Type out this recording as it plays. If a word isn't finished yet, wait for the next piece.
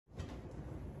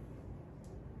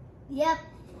Yep.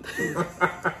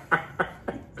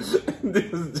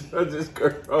 This judge is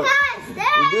corrupt.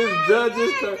 This judge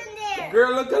is corrupt.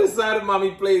 Girl, look at the side of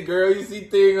mommy plate, girl. You see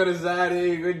thing on the side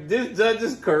here. This judge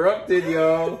is corrupted,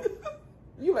 yo.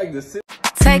 You like the sit.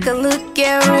 Take a look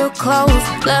at real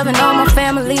close. Loving all my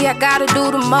family, I gotta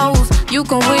do the most. You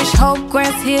can wish, hope,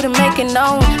 grants here to make it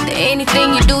known that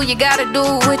anything you do, you gotta do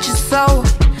with your soul.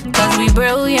 Cause we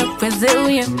brilliant,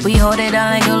 resilient. We hold it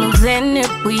down like a loose end.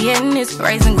 We in this,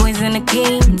 raising queens and the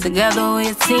king. Together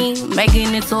we're a team,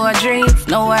 making it to our dreams.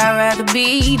 Nowhere I'd rather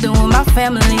be than with my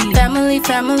family. Family,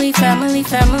 family, family,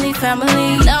 family,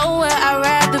 family. Nowhere I'd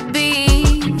rather be.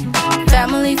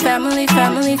 Family, family,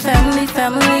 family, family,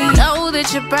 family. Know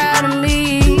that you're proud of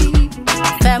me.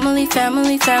 Family,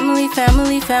 family, family,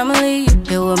 family, family.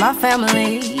 You're with my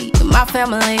family, my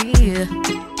family.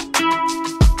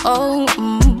 Oh,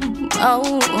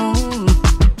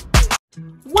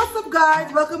 What's up,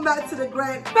 guys? Welcome back to the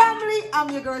Grant Family. I'm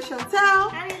your girl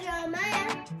Chantel. I'm your girl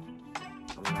Maya.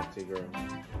 I'm not your girl.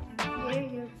 You're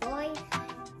your boy,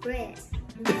 Britt.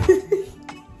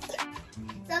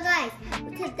 So guys,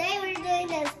 today we're doing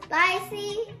the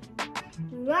spicy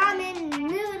ramen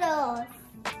noodles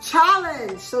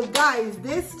challenge. So guys,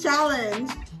 this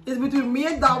challenge is between me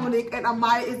and Dominic, and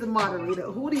Amaya is the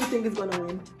moderator. Who do you think is gonna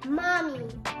win? Mommy.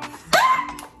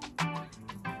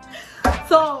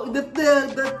 So the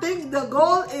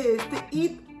goal is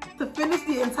to finish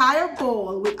the entire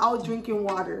bowl without drinking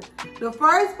water. The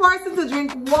first person to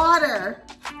drink water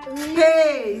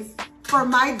pays for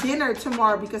my dinner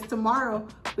tomorrow, because tomorrow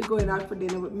we're going out for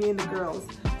dinner with me and the girls.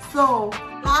 So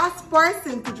last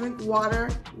person to drink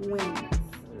water wins.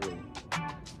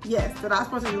 Yes, the last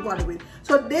person to drink water wins.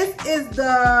 So this is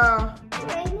the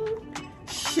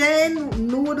Shen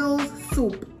noodles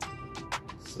soup.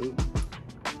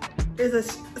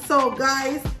 So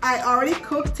guys, I already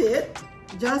cooked it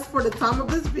just for the time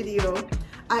of this video.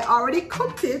 I already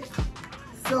cooked it.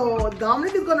 So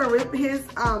Dominic is gonna rip his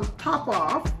top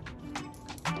off,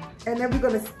 and then we're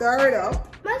gonna stir it up.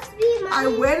 Must be Mommy. I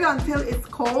waited until it's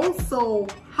cold, so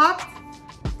hot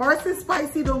versus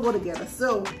spicy don't go together.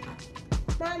 So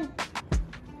Mom,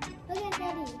 look at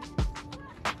Daddy.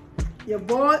 your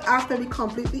bowl after be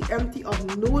completely empty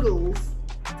of noodles.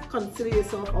 Consider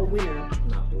yourself a winner.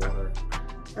 Not water.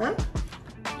 Huh?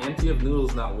 Empty of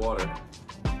noodles, not water.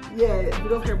 Yeah, we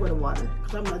don't care about the water,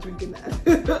 because I'm not drinking that.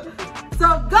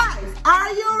 So guys,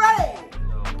 are you ready?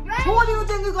 No. Ready? Who do you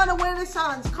think is gonna win this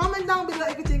challenge? Comment down below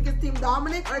if you think it's Team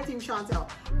Dominic or Team Chantel.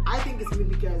 I think it's me,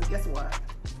 because guess what?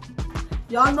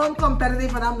 Y'all know I'm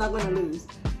competitive and I'm not gonna lose.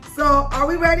 So, are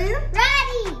we ready?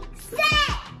 Ready,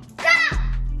 set, go!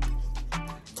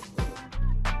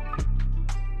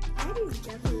 Daddy's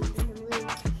definitely gonna lose.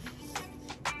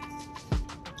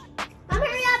 Mom,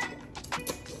 hurry up!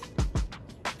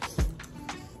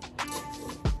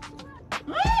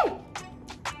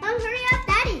 Mom, hurry up,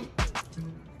 Daddy!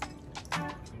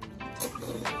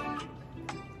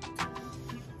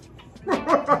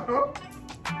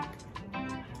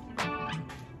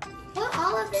 Put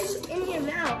all of this in your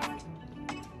mouth.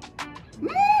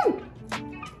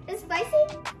 It's spicy?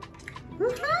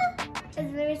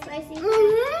 It's very spicy.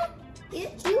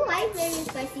 You like very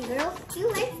spicy, girl. You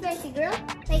like spicy, girl.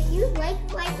 Like you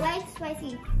like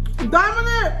spicy.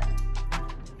 Dominic!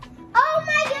 Oh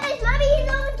my goodness, Mommy, he's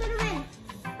almost gonna win.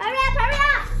 Hurry up, hurry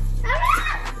up! Hurry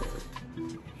up!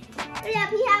 Hurry up,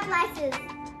 he has glasses.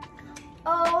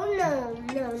 Oh no.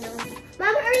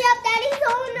 Mom, hurry up, Daddy's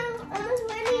almost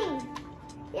winning.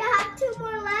 You have 2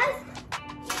 more left,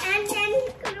 and then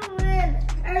he's gonna win.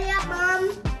 Hurry up, Mom.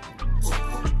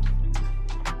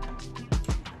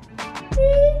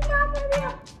 Please, Mom, hurry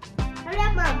up. Hurry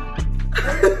up, Mom.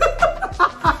 Oh,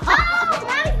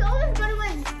 Mommy's almost gonna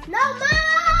win. No,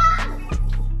 Mom!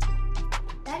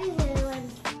 Daddy's gonna win.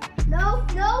 No.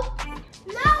 Oh.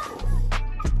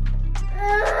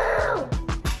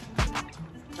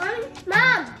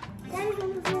 Mom! Daddy's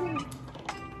almost winning.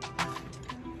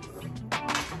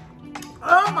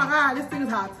 Oh my God, this thing is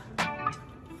hot.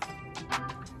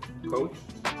 Coach,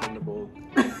 check the bowl.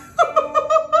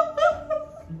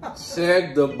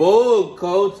 Check the bowl,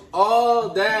 Coach. All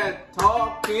that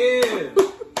talking.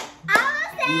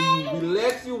 We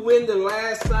let you win the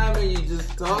last time, and you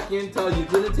just talking. You're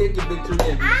gonna take your victory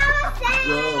and go. I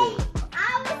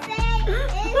would say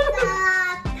it's a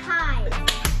tie.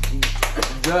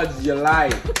 Judge, you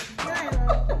lied.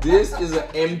 This is an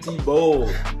empty bowl.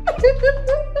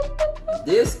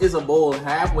 This is a bowl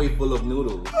halfway full of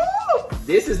noodles.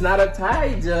 This is not a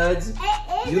tie, Judge.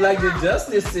 You like the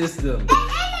justice system.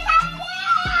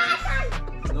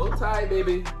 No tie,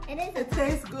 baby. It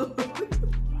tastes good.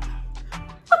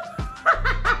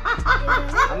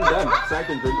 I'm done. So I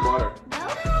can drink water. No.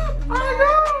 I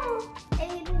know.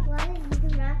 If you drink water, you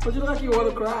can rap. But you look like you want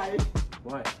to cry.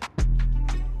 Why?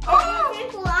 If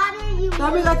you drink water, you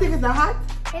That means I think it's not hot.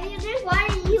 If you drink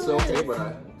water, you It's lose. okay, but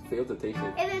I failed to taste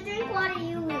it. If you drink water,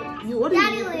 you lose. What do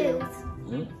Daddy you mean? lose.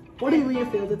 Hmm? What do you mean you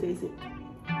fail to taste it?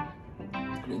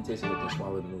 I didn't taste it with the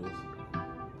swallowed noodles.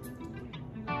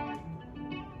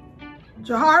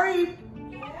 Jahari,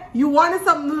 you wanted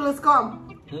some noodles,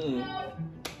 come.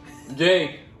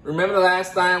 Jay, remember the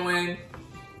last time when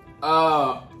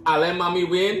I let mommy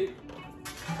win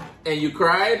and you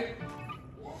cried?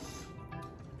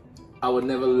 I would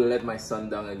never let my son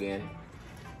down again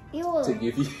You will. to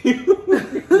give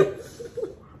you.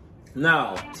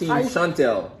 Now, Team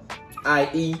Chantel,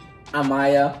 i.e.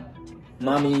 Amaya,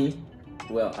 Mommy.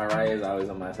 Well, Araya is always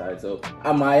on my side, so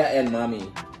Amaya and Mommy.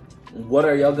 What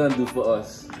are y'all gonna do for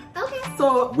us? Okay.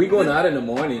 So We going out in the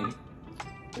morning.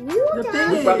 the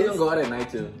thing We probably gonna is, go out at night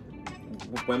too.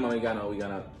 When Mommy got out, we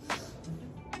got out.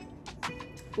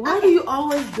 why do you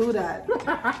always do that?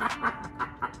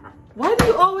 Why do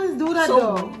you always do that So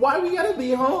though? why we gotta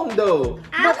be home though?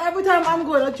 But every time I'm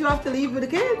going out, you have to leave with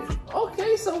the kids.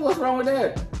 Okay, so what's wrong with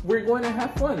that? We're going to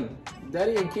have fun.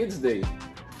 Daddy and Kids Day.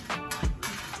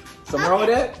 Something wrong with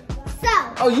that?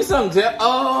 So. Oh, you sound jealous.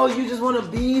 Oh, you just want to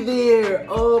be there.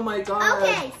 Oh my God.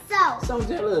 Okay, so Sound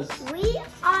jealous. we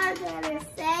are gonna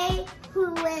say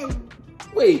who wins.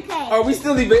 Wait, Okay. are we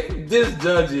still debating? This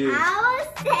judges. I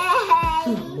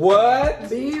will say What?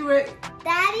 Be right.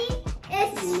 Daddy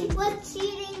was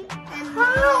cheating and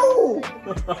How?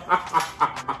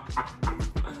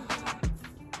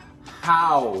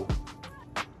 How?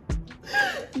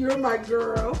 You're my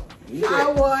girl. You I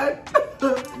said- won.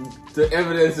 The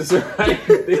evidence is right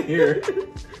there.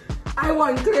 I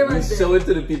won clear You right there. show it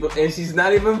to the people, and she's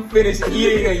not even finished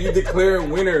eating, and you declare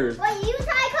winners. But you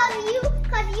try cause you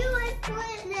was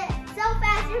doing it so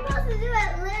fast. You're supposed to do it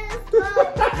a little slow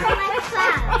like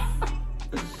class.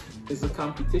 It's a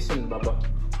competition, Baba.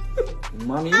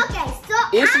 Mommy. Okay, so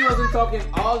If she wasn't talking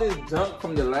all this junk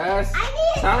from the last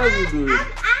time you do it.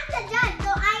 I'm the judge,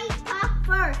 so I talk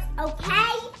first,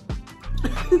 okay?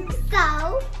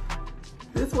 So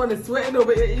This one is sweating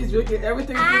over here. He's drinking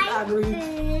everything I he's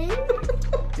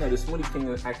think No, the smoothie king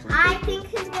is actually I good. think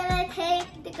he's gonna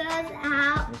take the girls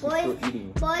out. And she's still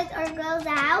eating. Boys or girls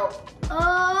out.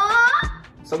 Oh,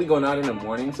 So we going out in the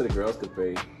morning so the girls could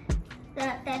pay.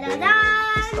 da, da, da, Then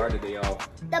da. start the day off.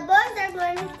 The boys are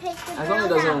going to take the As long as it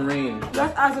girls doesn't out. rain.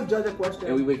 Let's ask the judge a And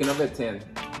question. we waking up at 10.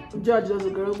 Judge, does a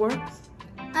girl work?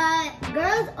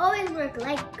 Girls always work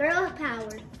like girl power.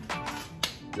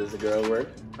 Does the girl work?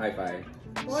 High five.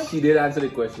 Boy- She did answer the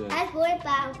question. That's boy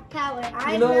power.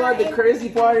 You know what the crazy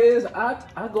part is?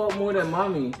 I go out more than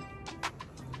mommy.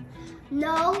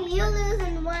 No, you lose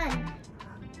in one.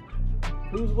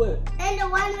 Who's what? And the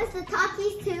one with the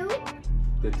talkies too.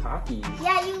 The Takis.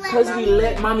 Yeah, you let Because we mommy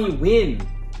let win. mommy win.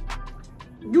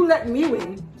 You let me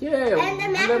win. Yeah, And the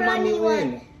we let macaroni mommy one.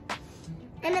 win.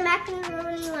 And the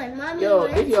macaroni one. Mommy Yo, won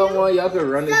if y'all too. want, y'all can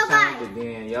run this So, challenge guys,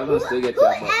 again. Y'all gonna still get your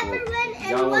butt whoever whooped. win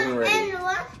Y'all wasn't ready.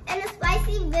 and a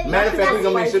spicy video. Matter of fact, we're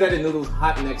gonna make Spicy. sure that the noodles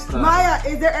hot next time. Maya,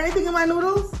 is there anything in my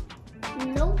noodles?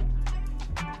 Nope.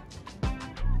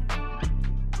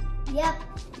 Yep.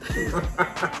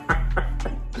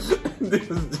 This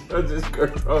judge is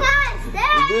corrupt. Guys,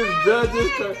 This judge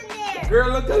is corrupt. Girl,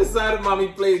 look at the side of mommy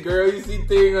plate, girl. You see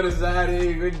thing on the side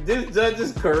here. This judge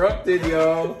is corrupted,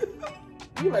 y'all.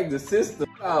 You like the system.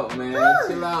 Chill out, man.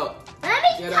 Chill out. Let me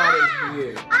Get talk. out of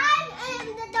here. I am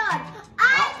the judge.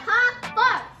 I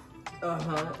talk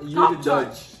Uh-huh. You're the judge.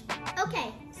 first.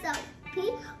 Okay,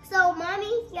 so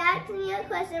mommy asked me a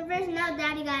question first. Now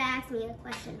daddy gotta ask me a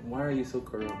question. Why are you so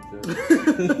corrupt,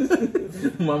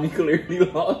 judge? Mommy clearly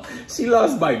lost. She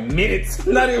lost by minutes,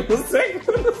 not even seconds.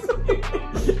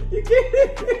 You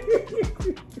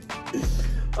can't.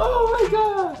 Oh my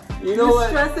God. You know You're what?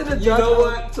 stressing the You judge know out.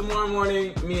 what? Tomorrow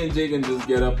morning, me and Jay can just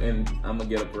get up and I'm gonna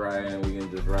get up Ryan and we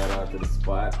can just ride out to the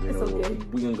spot. You It's know, okay.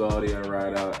 we can go out there and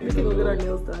ride out. We can go get our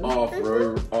nails done.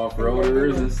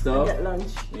 Off-roaders and stuff. Get lunch.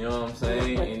 You know what I'm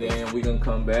saying? And then we can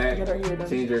come back, Get our hair done.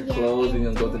 change our Yeah. clothes. We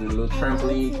can go to the little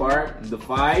trampoline park,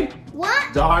 Defy,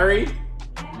 What? Dari,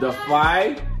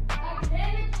 Defy.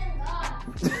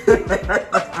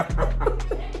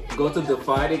 Go to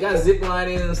Defy. They got zip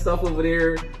lining and stuff over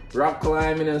there, rock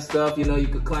climbing and stuff. You know, you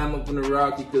could climb up on the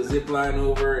rock, you could zip line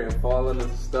over and fall on the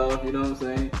stuff. You know what I'm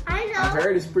saying? I know. I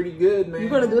heard it's pretty good, man. You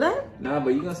gonna do that? Nah,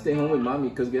 but you gonna stay home with mommy,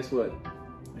 cause guess what?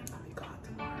 Mommy gone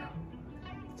tomorrow.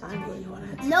 I'm going to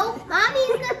want to. Nope.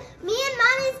 Me and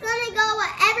mommy's gonna go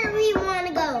wherever we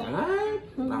wanna go.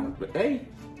 Alright. Nah, but hey,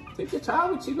 Take your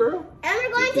child with you, girl. And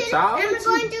we're going to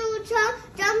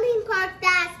jumping park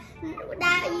that you're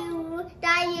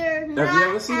not. Have you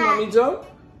ever seen mommy jump?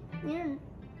 Yeah.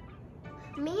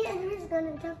 Me and her's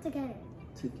gonna jump together.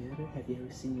 Together? Have you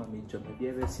ever seen mommy jump? Have you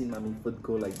ever seen mommy foot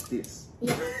go like this?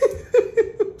 Yeah.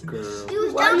 Girl.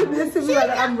 Why are you missing me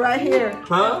like I'm right here?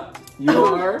 Huh? You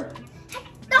are?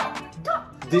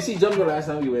 Don't. Did she jump the last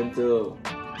time we went to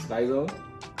Sky Zone?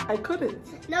 I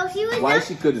couldn't. No, she was. Why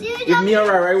she couldn't? She was If me and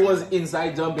jumping. Rai was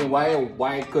inside jumping,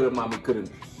 why couldn't mommy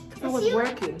couldn't? I was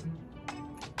working.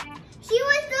 She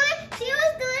was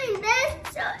doing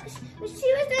this.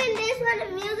 She was doing this when the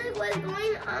music was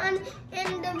going on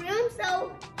in the room,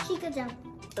 so she could jump.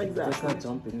 That's Exactly. not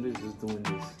jumping, it's just doing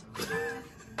this.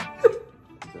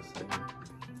 Just like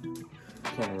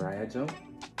can Raya jump?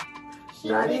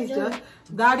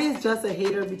 That is just a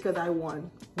hater because I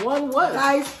won. Won what?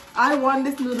 Guys, I won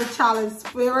this noodle challenge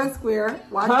fair and square.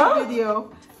 Watch the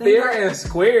video. Fair and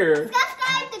square.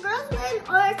 Guys, the girls win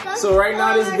or So right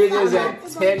now this video is someone at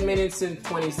else 10 win. minutes and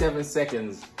 27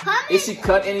 seconds. Comment. If she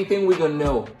cut anything, we gonna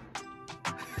know.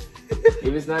 If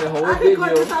it's not a whole I can cut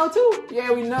this video, out too.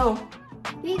 yeah, we know.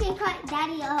 We can cut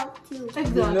Daddy out too.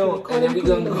 Exactly. We know, and then we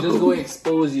gonna just go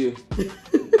expose you.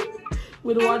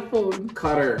 With one phone.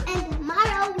 Cut her. And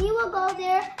tomorrow we will go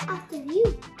there after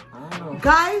you. I don't know.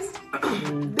 Guys,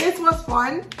 this was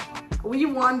fun. We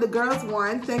won. The girls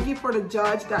won. Thank you for the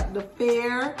judge, the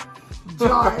fair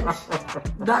judge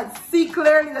that see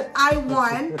clearly that I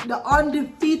won. The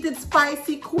undefeated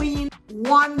spicy queen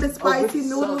won the spicy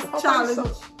noodles challenge.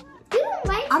 You don't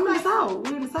like I'm in the spicy. south.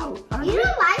 We're in the south. You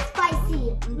don't like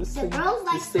spicy. The girls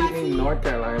like This state spicy. in North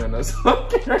Carolina, not South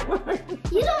Carolina.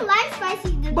 You don't like spicy.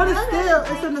 The But it's girls still,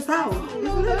 like it's in the south,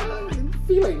 isn't it? I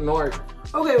feel like North.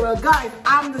 Okay, well, guys,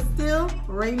 I'm the still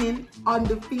reigning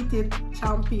undefeated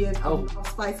champion of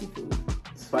spicy food.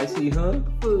 Spicy, huh?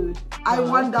 I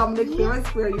won Dominic fair and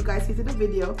square. You guys see the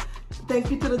video.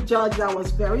 Thank you to the judge. That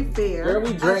was very fair. Girl, we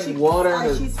And drank she- water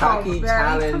and in she the saw Taki very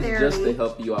challenge just to clearly.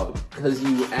 help you out. Because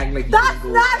you act like you That's didn't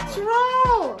go not hard.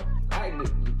 true. I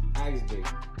didn't. Actually.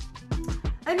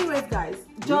 Anyways, guys,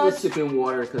 You were judge. sipping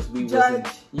water because we Judge.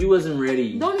 you wasn't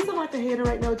ready. Don't you sound like a hater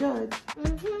right now, judge?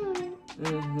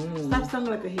 Mm-hmm. Stop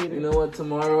sounding like a hater. You know what?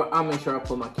 Tomorrow I'll make sure I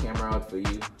put my camera out for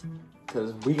you.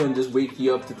 Because we gonna just wake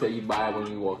you up to tell you bye when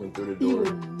you walking through the You door.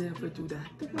 would never do that.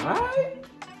 Alright?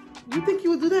 You think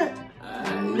you would do that?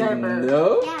 Never.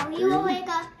 No. Yeah, we will wake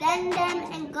up then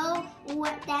and go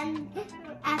then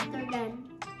after then.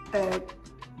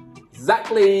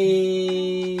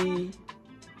 Exactly.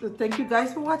 So thank you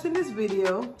guys for watching this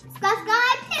video.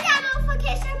 Subscribe, hit that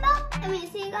notification bell, and we'll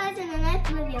see you guys in the next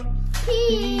video.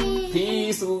 Peace.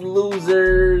 Peace,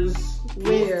 losers.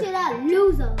 Peace to the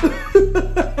loser.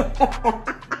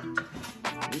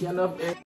 You got enough